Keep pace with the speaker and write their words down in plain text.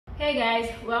Hey guys,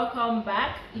 welcome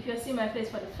back. If you're seeing my face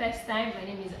for the first time, my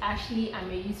name is Ashley. I'm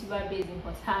a YouTuber based in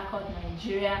Port Harcourt,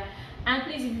 Nigeria. And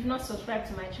please, if you've not subscribed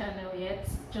to my channel yet,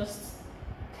 just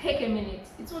take a minute.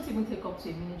 It won't even take up to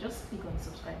a minute. Just click on the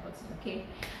subscribe button, okay?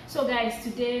 So guys,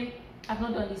 today I've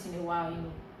not done this in a while,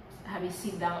 have a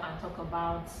sit down and talk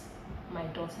about my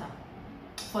daughter.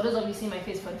 For those of you seeing my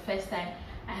face for the first time,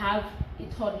 I have a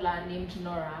toddler named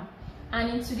Nora.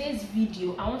 And in today's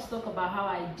video, I want to talk about how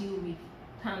I deal with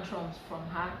tantrums from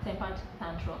her, tempered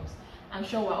tantrums. I'm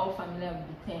sure we're all familiar with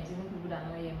the terms, even people that are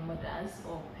not yet mothers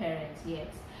or parents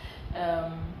yet.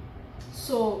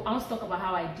 So I want to talk about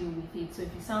how I deal with it. So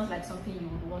if it sounds like something you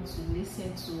would want to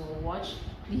listen to or watch,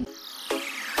 please.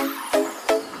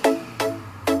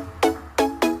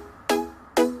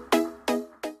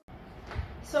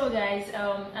 So guys,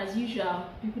 as usual,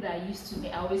 people that are used to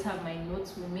me, I always have my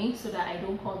notes with me so that I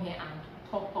don't come here and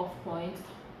talk off point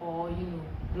or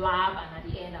blab, and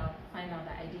at the end I'll find out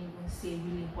that I didn't even say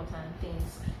really important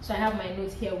things. So I have my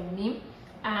notes here with me,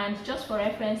 and just for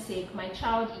reference sake, my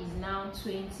child is now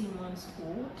 20 months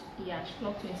old. Yeah, she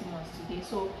clocked 20 months today,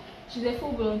 so she's a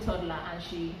full-blown toddler, and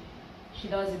she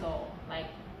does it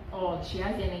all. She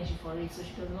has the energy for it, so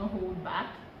she does not hold back.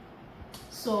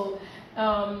 So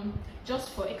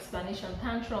just for explanation,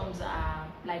 tantrums are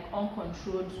like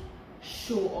uncontrolled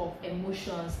show of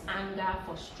emotions, anger,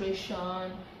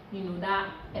 frustration, that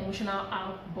emotional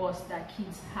outburst that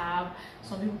kids have.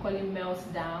 Some people call it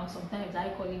meltdown, sometimes I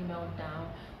call it meltdown,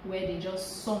 where they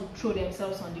just, some throw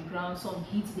themselves on the ground, some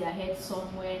hit their head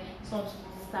somewhere, some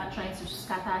start trying to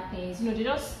scatter things.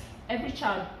 Every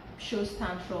child shows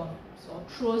tantrums or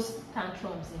throws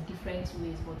tantrums in different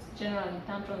ways, but generally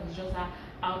tantrums is just an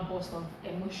outburst of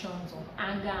emotions, of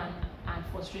anger and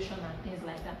frustration and things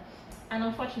like that. And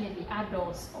unfortunately,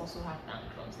 adults also have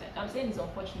tantrums. Like I'm saying, it's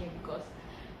unfortunate because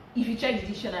if you check the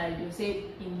dictionary, you'll say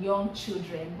in young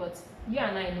children, but you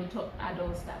and I know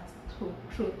adults that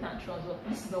throw tantrums. But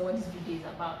this is not what this video is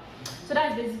about. So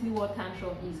that's basically what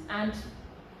tantrum is, and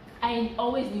I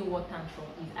always knew what tantrum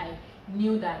is. I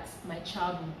knew that my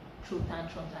child would throw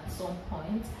tantrums at some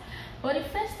point, but the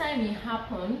first time it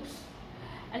happened,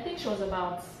 I think she was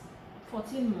about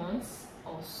 14 months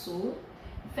or so.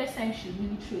 The first time she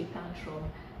really threw a tantrum,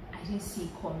 I didn't see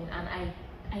it coming, and I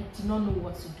did not know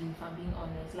what to do, if I'm being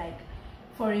honest. Like,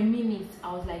 for a minute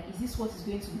I was like, is this what is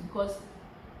going to be? Because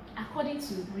according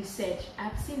to research,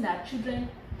 I've seen that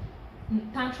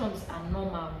tantrums are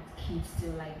normal with kids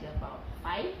till like they're about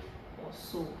 5 or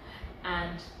so.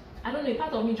 And I don't know, a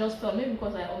part of me just felt, maybe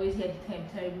because I always hear the term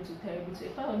terrible to, a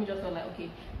part of me just felt like, okay,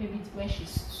 maybe when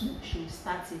she's 2 she'll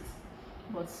start it.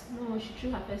 But no, she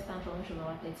threw her first tantrum when she was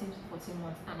about 13 to 14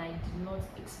 months, and I did not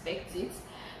expect it.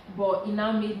 But it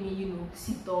now made me,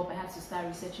 sit up. I had to start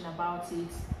researching about it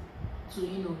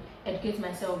to, educate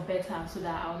myself better, so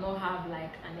that I'll not have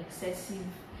like an excessive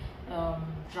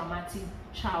dramatic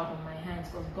child on my hands,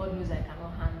 because God knows I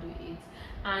cannot handle it.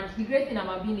 And the great thing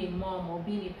about being a mom or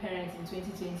being a parent in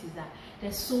 2020 is that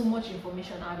there's so much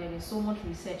information out there, there's so much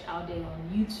research out there on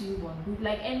YouTube, on Google,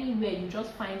 like anywhere you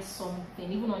just find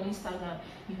something. Even on Instagram,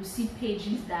 you see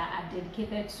pages that are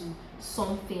dedicated to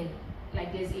something.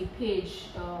 Like there's a page,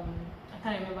 I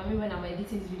can't remember, maybe when I'm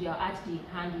editing this video, I'll add the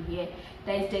handle here,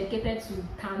 that is dedicated to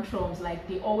tantrums. Like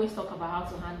they always talk about how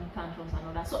to handle tantrums and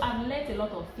all that. So I've learned a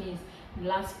lot of things in the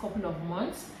last couple of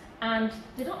months, and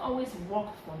they don't always work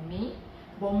for me,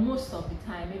 but most of the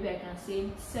time, maybe I can say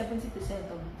 70% of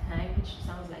the time, which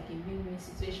sounds like a win-win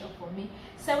situation for me,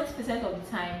 70% of the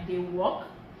time they work.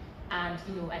 And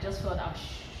I just felt I'll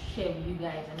share with you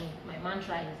guys. I mean, my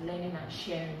mantra is learning and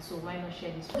sharing, so why not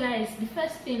share this? Guys, the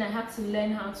first thing I had to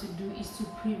learn how to do is to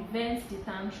prevent the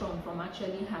tantrum from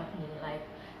actually happening. Like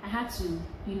I had to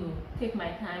take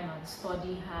my time and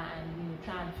study her, and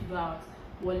try and figure out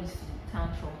what is the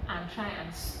tantrum and try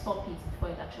and stop it before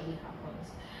it actually happens.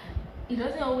 It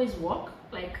doesn't always work.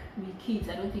 Like with kids,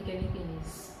 I don't think anything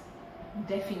is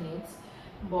definite,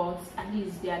 but at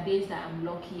least there are days that I'm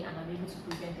lucky and I'm able to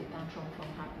prevent a tantrum from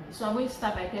happening. So I'm going to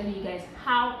start by telling you guys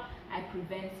how I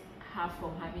prevent her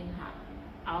from having her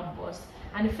outburst.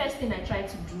 And the first thing I try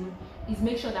to do is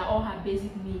make sure that all her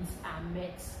basic needs are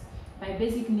met. By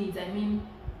basic needs, I mean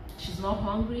she's not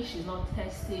hungry, she's not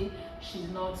thirsty, she's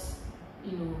not,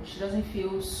 she doesn't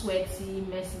feel sweaty,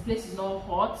 messy, the place is not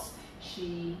hot,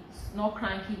 she's not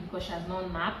cranky because she has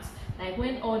not napped. Like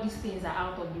when all these things are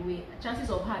out of the way, chances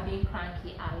of her being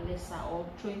cranky are lesser, or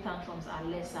throwing tantrums are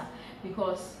lesser,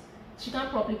 because she can't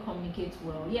properly communicate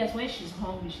well. Yes, when she's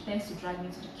hungry, she tends to drag me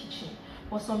to the kitchen,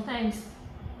 but sometimes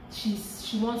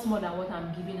she wants more than what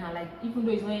I'm giving her. Like, even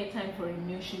though it's not yet time for a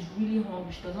meal, she's really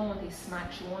hungry, she does not want a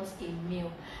snack, she wants a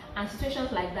meal. And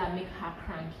situations like that make her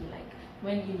cranky, like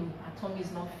when her tummy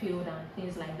is not filled and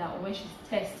things like that, or when she's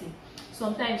thirsty.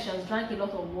 Sometimes she has drank a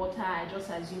lot of water, I just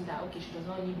assume that okay, she does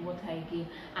not need water again,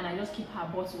 and I just keep her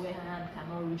bottle where her hand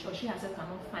cannot reach, or she herself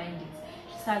cannot find it.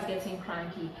 She starts getting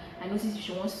cranky. I notice if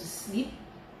she wants to sleep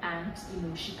and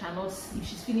she cannot sleep,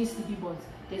 she's feeling sleepy but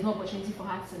there's no opportunity for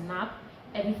her to nap,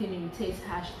 everything irritates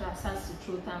her, she starts to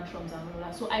throw tantrums and all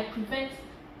that. So I prevent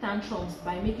tantrums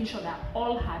by making sure that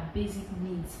all her basic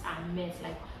needs are met,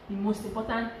 like the most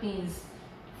important things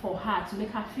for her to make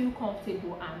her feel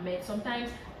comfortable are met. Sometimes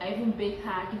I even bathe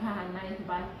her, give her a night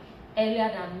bath earlier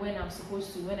than when I'm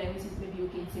supposed to. When I notice maybe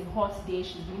okay, it's a hot day,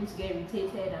 she's beginning to get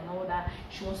irritated and all that,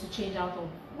 she wants to change out of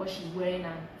what she's wearing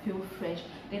and feel fresh,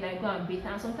 then I go and bathe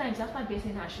her. And sometimes after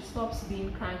bathing her, she stops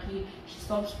being cranky, she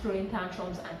stops throwing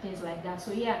tantrums and things like that.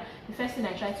 So yeah, the first thing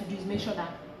I try to do is make sure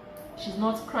that she's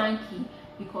not cranky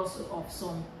because of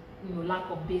some lack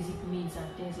of basic needs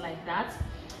and things like that.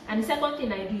 And the second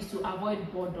thing I do is to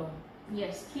avoid boredom.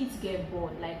 Yes, kids get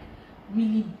bored, like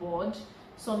really bored.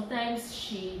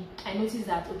 Sometimes I notice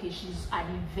that okay, she's at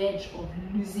the verge of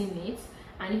losing it,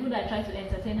 and even though I try to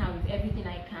entertain her with everything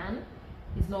I can,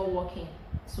 it's not working.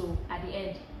 So at the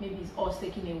end, maybe it's us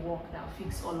taking a walk that'll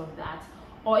fix all of that.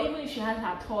 Or even if she has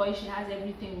her toy, she has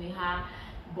everything with her,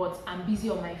 but I'm busy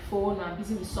on my phone, or I'm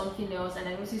busy with something else, and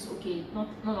I notice okay,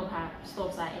 none of her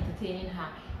stuffs are entertaining her,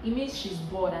 it means she's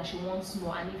bored and she wants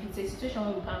more. And if it's a situation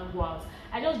where we can't go out,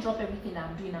 I just drop everything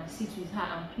I'm doing and sit with her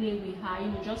and play with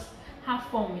her, just have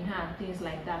fun with her and things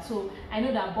like that. So I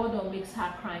know that boredom makes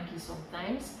her cranky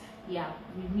sometimes. Yeah,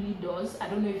 it really does. I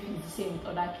don't know if it's the same with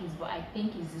other kids, but I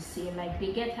think it's the same. Like,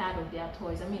 they get tired of their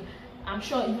toys. I mean, I'm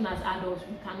sure even as adults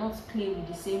we cannot play with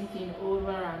the same thing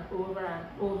over and over and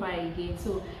over again.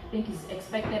 So I think it's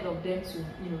expected of them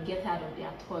to get tired of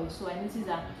their toys. So I notice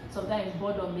that sometimes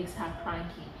boredom makes her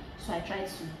cranky, so I try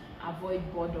to avoid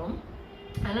boredom.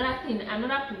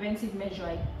 Another preventive measure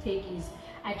I take is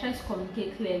I try to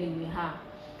communicate clearly with her.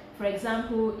 For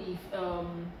example, if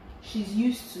she's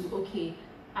used to okay,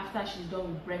 after she's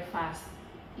done with breakfast,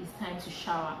 it's time to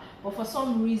shower, but for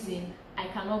some reason I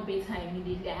cannot bathe her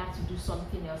immediately, I have to do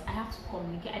something else, I have to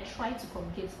communicate. I try to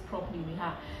communicate properly with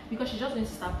her, because she's just going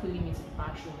to start pulling me to the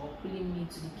bathroom or pulling me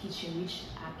to the kitchen, which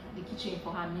the kitchen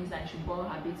for her means that I should borrow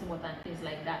her bathing water and things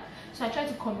like that. So I try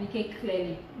to communicate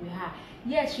clearly with her.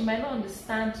 Yes, she might not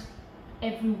understand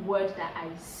every word that I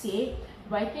say,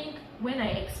 but I think when I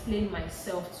explain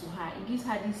myself to her, it gives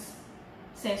her this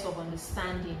sense of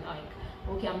understanding, like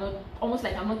okay, I'm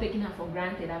not taking her for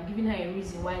granted. I'm giving her a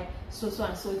reason why so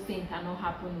and so thing cannot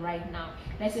happen right now.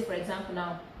 Let's say for example,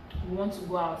 now we want to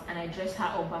go out and I dress her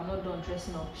up, but I'm not done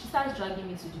dressing up. She starts dragging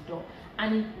me to the door,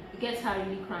 and it gets her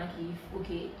really cranky. If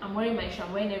okay, I'm wearing my shoe,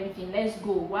 I'm wearing everything, let's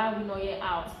go, why are we not yet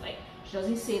out? Like, she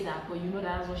doesn't say that, but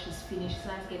that's what she's finished. She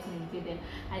starts getting irritated.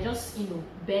 I just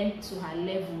bend to her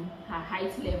level, her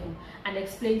height level, and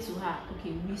explain to her,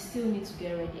 okay, we still need to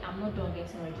get ready. I'm not done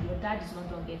getting ready, your dad is not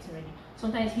done getting ready.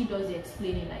 Sometimes he does the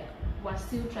explaining, like, we're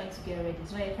still trying to get ready,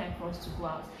 it's not yet time for us to go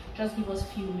out, just give us a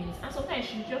few minutes. And sometimes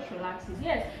she just relaxes.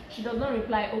 Yes, she does not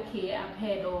reply okay, I've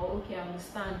heard, or okay, I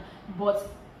understand, but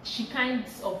she kind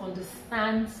of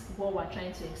understands what we're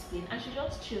trying to explain, and she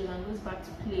just chills and goes back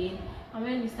to playing. And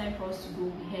when it's time for us to go,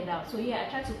 we head out. So yeah, I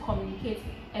try to communicate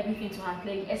everything to her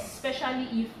clearly,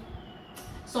 especially if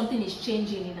something is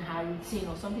changing in her routine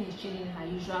or something is changing in her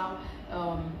usual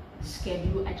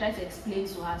schedule. I try to explain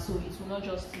to her, so it will not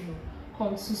just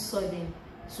come too sudden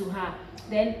to her.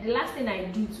 Then the last thing I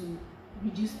do to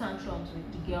reduce tantrums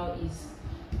with the girl is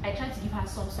I try to give her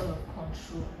some sort of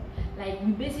control. Like,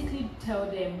 we basically tell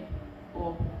them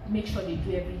or make sure they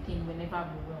do everything whenever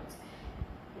we want.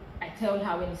 I tell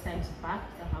her when it's time to bath,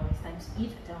 I tell her when it's time to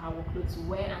eat, I tell her what clothes to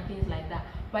wear and things like that.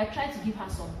 But I try to give her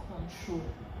some control.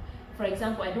 For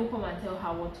example, I don't come and tell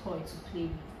her what toy to play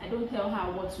with. I don't tell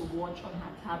her what to watch on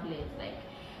her tablet. Like,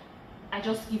 I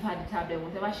just give her the tablet,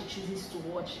 whatever she chooses to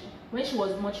watch. When she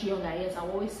was much younger, yes, I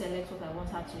always select what I want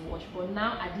her to watch. But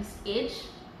now at this age,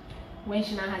 when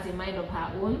she now has a mind of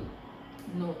her own,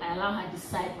 I allow her to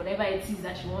decide whatever it is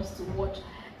that she wants to watch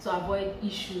to avoid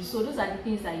issues. So those are the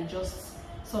things that you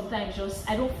sometimes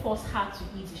I don't force her to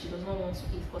eat if she does not want to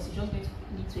eat, because it's just going to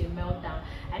lead to a meltdown.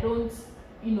 I don't,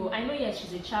 I know yes,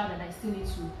 she's a child and I still need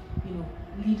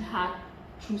to, lead her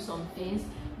through some things,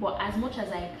 but as much as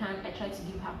I can, I try to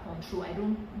give her control. I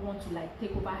don't want to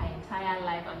take over her entire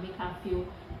life and make her feel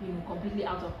completely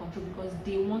out of control, because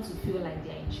they want to feel like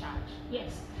they're in charge.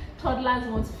 Yes, toddlers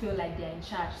want to feel like they're in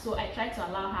charge, so I try to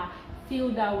allow her feel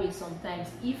that way sometimes.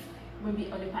 If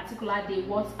maybe on a particular day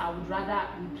what I would rather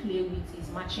we play with is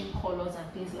matching colors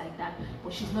and things like that,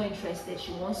 but she's not interested,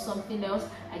 she wants something else,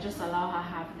 I just allow her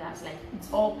have that. Like,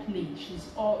 it's all play, she's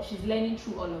learning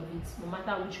through all of it, no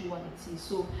matter which one it is.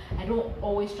 So I don't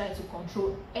always try to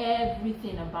control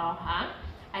everything about her.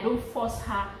 I don't force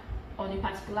her on a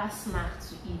particular snack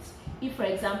to eat. If, for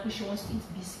example, she wants to eat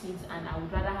biscuits and I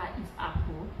would rather her eat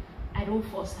apple, I don't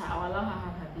force her. I'll allow her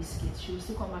have her biscuits. She will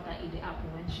still come back and eat the apple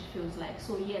when she feels like.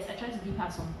 So yes, I try to give her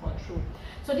some control.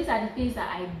 So these are the things that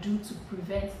I do to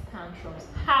prevent tantrums.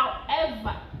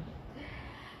 However,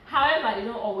 they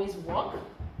don't always work.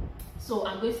 So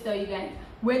I'm going to tell you guys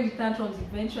when the tantrums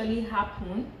eventually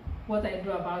happen, what I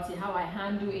do about it, how I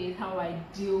handle it, how I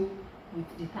deal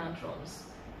with the tantrums.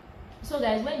 So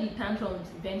guys, when the tantrums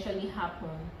eventually happen,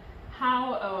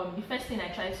 the first thing I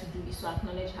try to do is to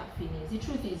acknowledge her feelings. The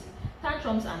truth is,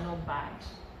 tantrums are not bad.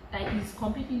 Like, it's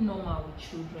completely normal with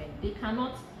children. They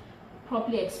cannot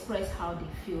properly express how they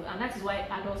feel, and that is why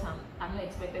adults are not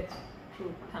expected to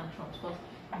throw tantrums, because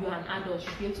you're an adult, you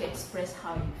should be able to express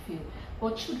how you feel.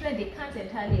 But children, they can't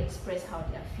entirely express how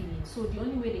they are feeling. So the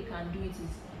only way they can do it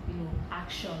is,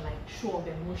 action, like show of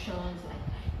emotions,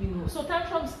 like, So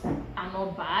tantrums are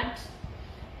not bad.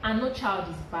 And no child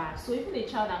is bad. So even a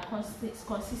child that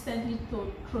consistently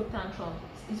throw tantrums,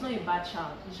 it's not a bad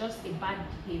child. It's just a bad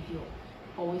behavior,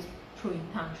 always throwing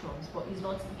tantrums, but it's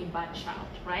not a bad child,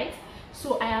 right?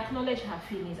 So I acknowledge her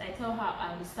feelings. I tell her,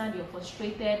 I understand you're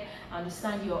frustrated, I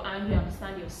understand you're angry, I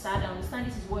understand you're sad, I understand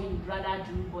this is what you'd rather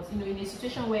do, but in a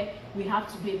situation where we have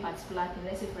to do a particular thing,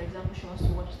 let's say for example she wants to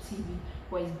watch TV,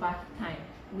 but it's bath time,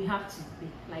 we have to be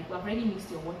like, we've already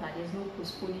mixed your water, there's no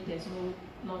postponing, there's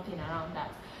nothing around that.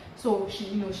 So she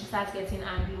starts getting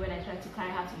angry when I try to carry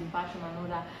her to the bathroom and all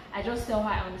that. I just tell her,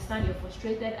 I understand you're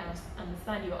frustrated, I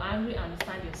understand you're angry, I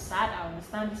understand you're sad, I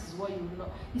understand this is what you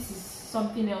know, this is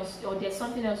something else, or there's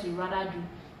something else you'd rather do,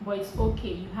 but it's okay,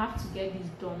 you have to get this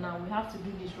done now, we have to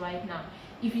do this right now.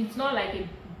 If it's not like a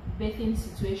bathing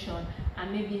situation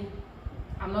and maybe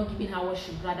I'm not giving her what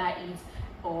she'd rather eat,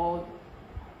 or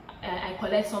I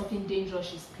collect something dangerous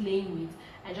she's playing with,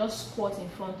 I just squat in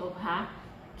front of her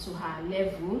to her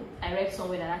level. I read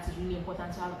somewhere that is really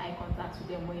important to have eye contact with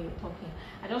them when you're talking.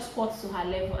 I just squat to her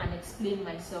level and explain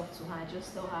myself to her. I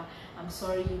just tell her, I'm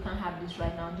sorry, you can't have this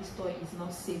right now, this toy is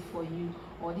not safe for you,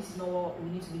 or this is not what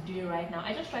we need to be doing right now.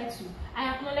 I just try to,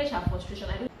 I acknowledge her frustration.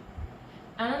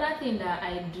 Another thing that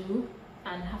I do,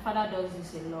 and her father does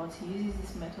this a lot, he uses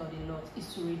this method a lot,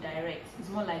 is to redirect. It's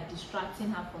more like distracting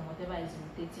her from whatever is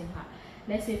irritating her.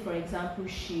 Let's say for example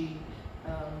she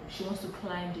wants to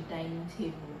climb the dining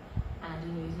table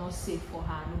and it's not safe for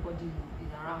her, nobody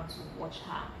is around to watch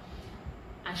her,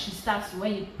 and she starts,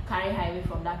 when you carry her away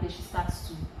from that place, she starts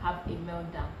to have a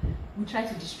meltdown. We try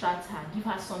to distract her, give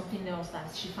her something else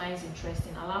that she finds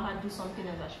interesting, allow her to do something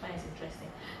else that she finds interesting.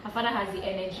 Her father has the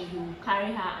energy, he will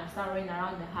carry her and start running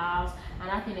around the house, and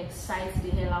that thing excites the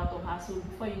hell out of her. So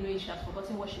before you know it, she has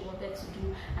forgotten what she wanted to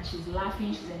do, and she's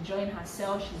laughing, she's enjoying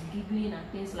herself, she's giggling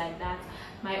and things like that.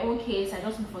 My own case, I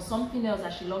just look for something else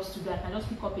that she loves to do. I can just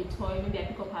pick up a toy, maybe I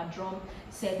pick up her drum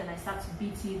set and I start to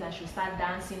beat it, and she'll start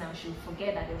dancing and she'll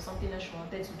forget that there was something else she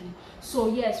wanted to do. So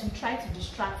yes, we try to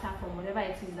distract her from whatever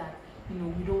it is that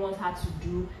we don't want her to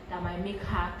do that might make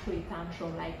her throw a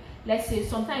tantrum. Like, let's say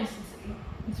sometimes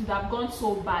it would have gone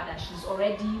so bad that she's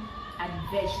already at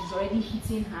the bed, she's already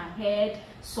hitting her head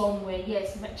somewhere.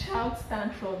 Yes, my child's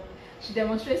tantrum, she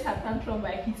demonstrates her tantrum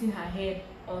by hitting her head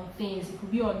on things. It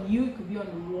could be on you, it could be on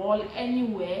the wall,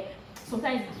 anywhere.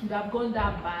 Sometimes it would have gone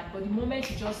that bad, but the moment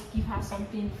you just give her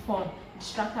something fun,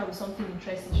 distract her with something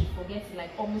interesting, she forgets it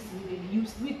like almost immediately.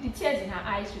 With the tears in her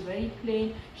eyes, she's already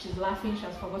playing, she's laughing, she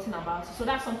has forgotten about it. So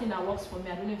that's something that works for me.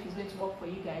 I don't know if it's going to work for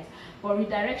you guys, but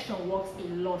redirection works a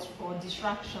lot, or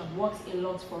distraction works a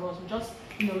lot for us. We just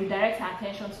redirect her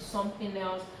attention to something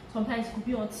else. Sometimes it could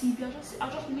be on TV.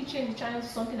 I'll just really change the channel to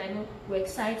something I know will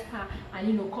excite her,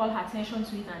 and call her attention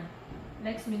to it, and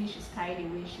next minute she's carried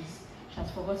away, she has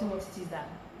forgotten what it is that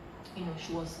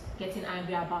she was getting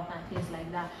angry about and things like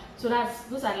that. So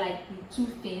those are like the two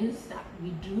things that we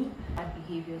do. Bad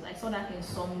behaviors, I saw that in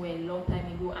somewhere a long time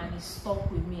ago and it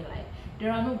stuck with me. Like,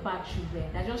 there are no bad children,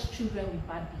 they're just children with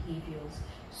bad behaviors.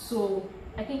 So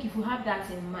I think if we have that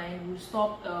in mind, we'll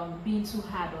stop being too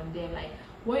hard on them. Like,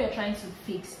 what you're trying to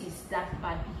fix is that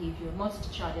bad behavior, not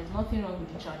the child. There's nothing wrong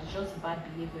with the child, it's just bad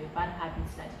behavior, bad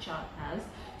habits that the child has.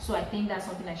 So I think that's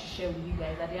something I should share with you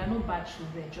guys, that there are no bad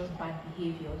children, just bad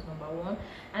behaviors, number one.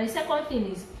 And the second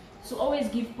thing is to always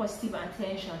give positive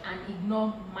attention and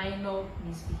ignore minor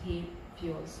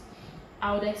misbehaviors.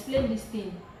 I would explain this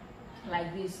thing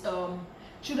like this.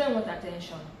 Children want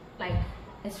attention. Like,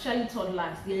 especially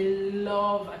toddlers, they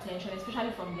love attention,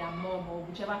 especially from their mom or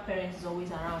whichever parent is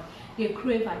always around. They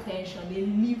crave attention, they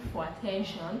live for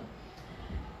attention.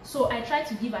 So I try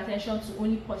to give attention to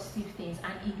only positive things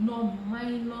and ignore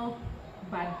minor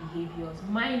bad behaviors.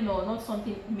 Minor, not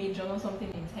something major, not something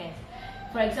intense.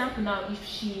 For example, now if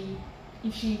she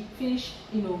finished,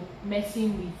 you know,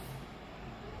 messing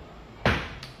with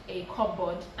a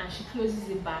cupboard and she closes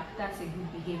it back, that's a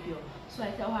good behavior. So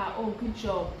I tell her, oh, good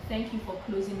job, thank you for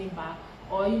closing it back.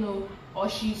 Or, you know, or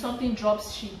something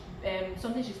drops,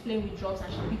 something she's playing with drops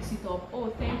and she picks it up, oh,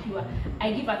 thank you.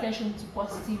 I give attention to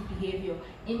positive behavior.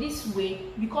 In this way,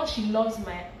 because she loves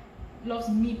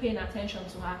me paying attention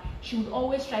to her, she would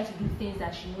always try to do things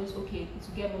that she knows, okay,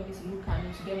 to get mommy to look at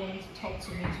me, to get mommy to talk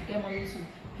to me, to get mommy to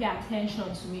pay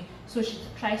attention to me. So she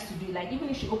tries to do it. Like, even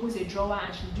if she opens a drawer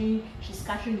and she's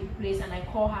scattering the place and I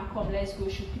call her, come, let's go,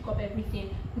 she'll pick up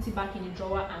everything, put it back in the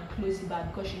drawer and close it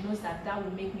back, because she knows that that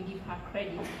will make me give her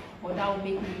credit, or that will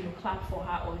make me, you know, clap for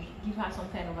her or give her some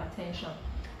kind of attention.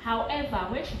 However,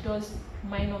 when she does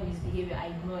minor misbehavior, I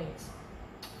ignore it.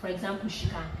 For example, she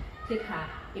can take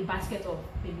a basket of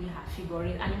maybe her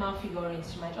animal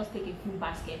figurines. She might just take a full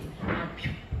basket and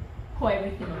pour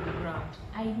everything on the ground.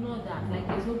 I ignore that. Like,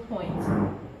 there's no point.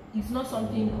 It's not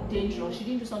something dangerous. She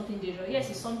didn't do something dangerous. Yes,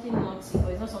 it's something naughty,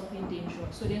 but it's not something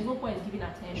dangerous. So there's no point in giving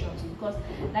attention to it, because,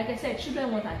 like I said,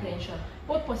 children want attention,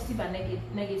 both positive and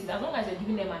negative. As long as you're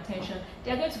giving them attention,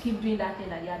 they're going to keep doing that thing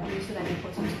that they are doing, so that they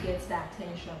continue to get that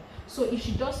attention. So if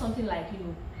she does something like, you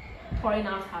know, pouring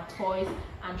out her toys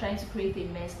and trying to create a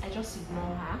mess, I just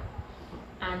ignore her.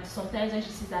 And sometimes when she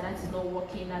sees that is not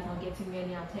working, that's not getting me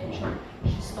any attention,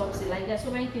 she stops it. Like, there's so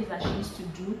many things that she used to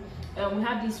do. We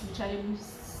have this rechargeable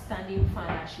standing fan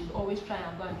that she would always try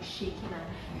and go and be shaking,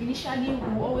 and initially we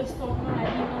would always talk, no,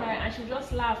 and she'll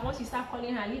just laugh. Once you start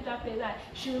calling her, leave that place,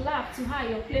 she'll laugh to her,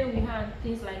 you're playing with her and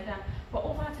things like that. But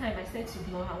over time I started to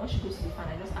ignore her. Once she goes to the fan,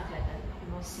 I just act like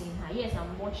I'm not seeing her. Yes,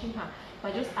 I'm watching her,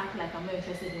 but I just act like I'm not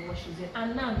interested in what she's doing.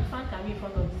 And now the fan can be in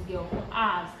front of this girl for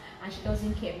hours and she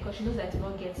doesn't care, because she knows that it will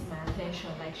not get my attention.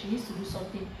 Like, she needs to do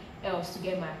something else to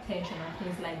get my attention and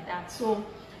things like that. So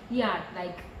yeah,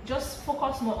 like, just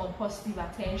focus more on positive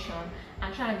attention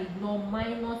and try and ignore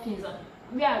minor things.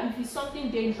 Yeah, if it's something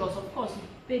dangerous, of course you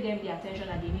pay them the attention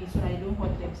that they need so that they don't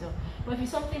hurt themselves. But if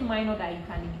it's something minor that you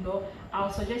can ignore, I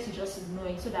would suggest you just ignore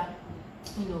it, so that,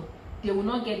 you know, they will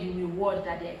not get the reward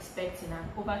that they're expecting, and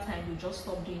over time you just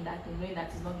stop doing that thing, knowing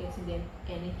that it's not getting them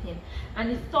anything.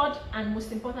 And the third and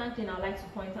most important thing I'd like to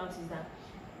point out is that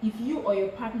if you or your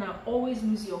partner always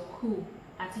lose your cool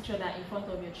at each other in front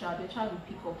of your child will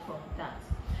pick up from that.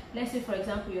 Let's say, for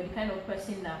example, you're the kind of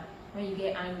person that when you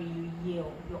get angry you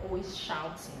yell, you're always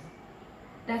shouting.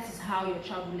 That is how your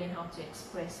child will learn how to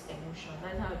express emotion.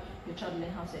 That's how your child will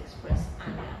learn how to express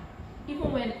anger.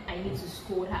 Even when I need to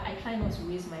scold her, I try not to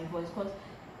raise my voice, because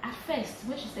at first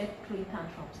when she said throwing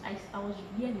tantrums, I was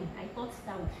yelling. I thought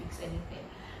that would fix anything,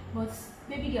 but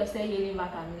baby girl started yelling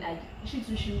back at me. Like,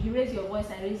 you raise your voice,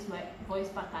 I raise my voice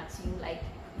back at you. Like,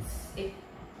 it's a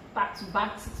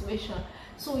back-to-back situation.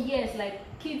 So yes, like,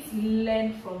 kids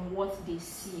learn from what they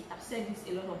see. I've said this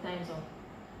a lot of times on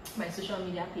my social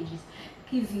media pages.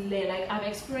 Kids learn. Like, I've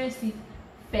experienced it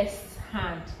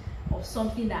firsthand, of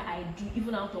something that I do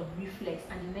even out of reflex,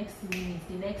 and the next minute,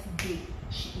 the next day,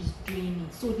 she is doing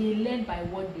it. So they learn by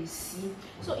what they see.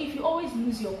 So if you always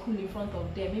lose your cool in front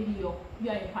of them, maybe you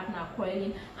and your partner are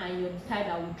quarreling and you're the type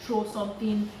that will throw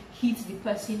something, hit the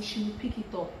person, she will pick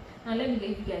it up. Now let me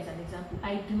give you guys an example.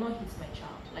 I do not hit my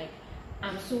child. Like,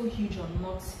 I'm so huge on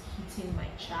not hitting my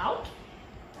child,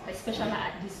 especially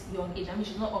at this young age. I mean,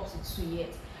 she's not up to 2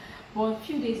 yet, but a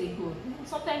few days ago,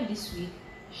 sometime this week,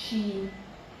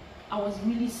 I was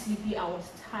really sleepy, I was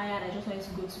tired, I just wanted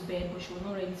to go to bed, but she was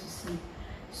not ready to sleep.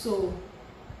 So,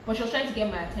 but she was trying to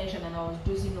get my attention and I was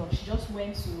dozing off. She just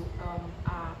went to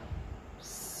our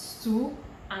stool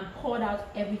and poured out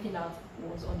everything that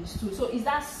was on the stool. So it's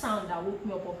that sound that woke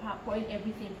me up, of her pouring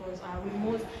everything, from her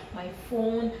remote, my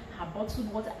phone, her bottled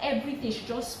water, everything. She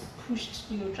just pushed,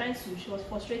 you know, she was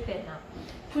frustrated now,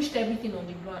 pushed everything on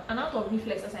the ground. And out of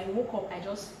reflex, as I woke up, I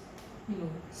just, you know,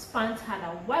 spanked her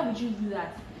that, why would you do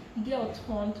that? The girl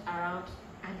turned around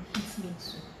and hit me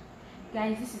too.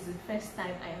 Guys, this is the first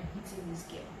time I am hitting this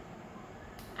girl,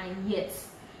 and yet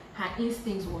her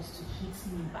instinct was to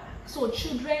hit me back. So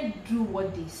children do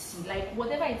what they see. Like,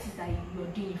 whatever it is that you're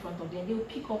doing in front of them, they'll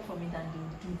pick up from it and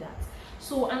they'll do that.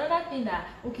 So another thing that,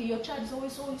 okay, your child is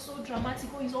always so dramatic,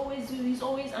 oh, he's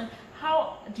always, and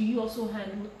how do you also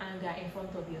handle anger in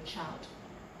front of your child?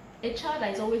 a child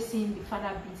that is always seeing the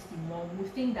father beat the mom will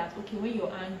think that, okay, when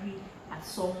you're angry at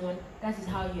someone, that is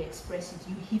how you express it,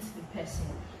 you hit the person.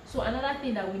 So another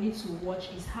thing that we need to watch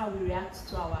is how we react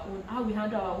to our own, how we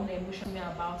handle our own emotions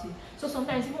about it. So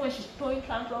sometimes even when she's throwing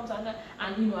tantrums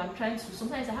and you know, I'm trying to,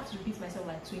 sometimes I have to repeat myself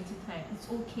like 20 times. It's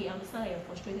okay, I understand that you're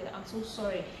frustrated, I'm so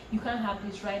sorry, you can't have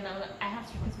this right now. I have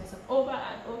to repeat myself over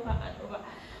and over and over.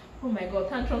 Oh my god,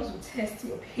 tantrums will test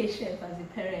your patience as a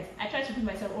parent. I try to repeat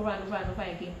myself over and over and over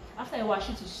again. After a while,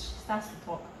 she starts to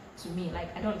talk to me,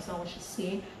 like I don't understand what she's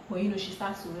saying, but you know, she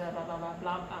starts to blah blah blah blah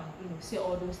blah and you know, say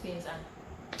all those things,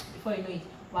 and before you know it,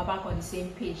 we're back on the same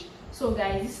page. So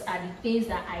guys, these are the things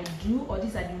that I do, or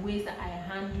these are the ways that I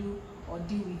handle or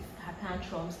deal with her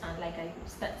tantrums. And like I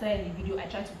started in the video, I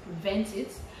try to prevent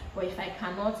it, but if I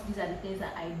cannot, these are the things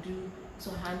that I do to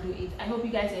handle it. I hope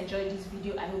you guys enjoyed this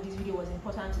video. I hope this video was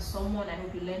important to someone. I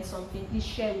hope you learned something. Please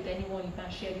share with anyone you can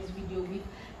share this video with,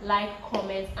 like,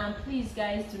 comment, and please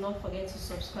guys do not forget to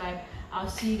subscribe. I'll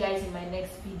see you guys in my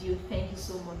next video. Thank you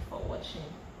so much for watching.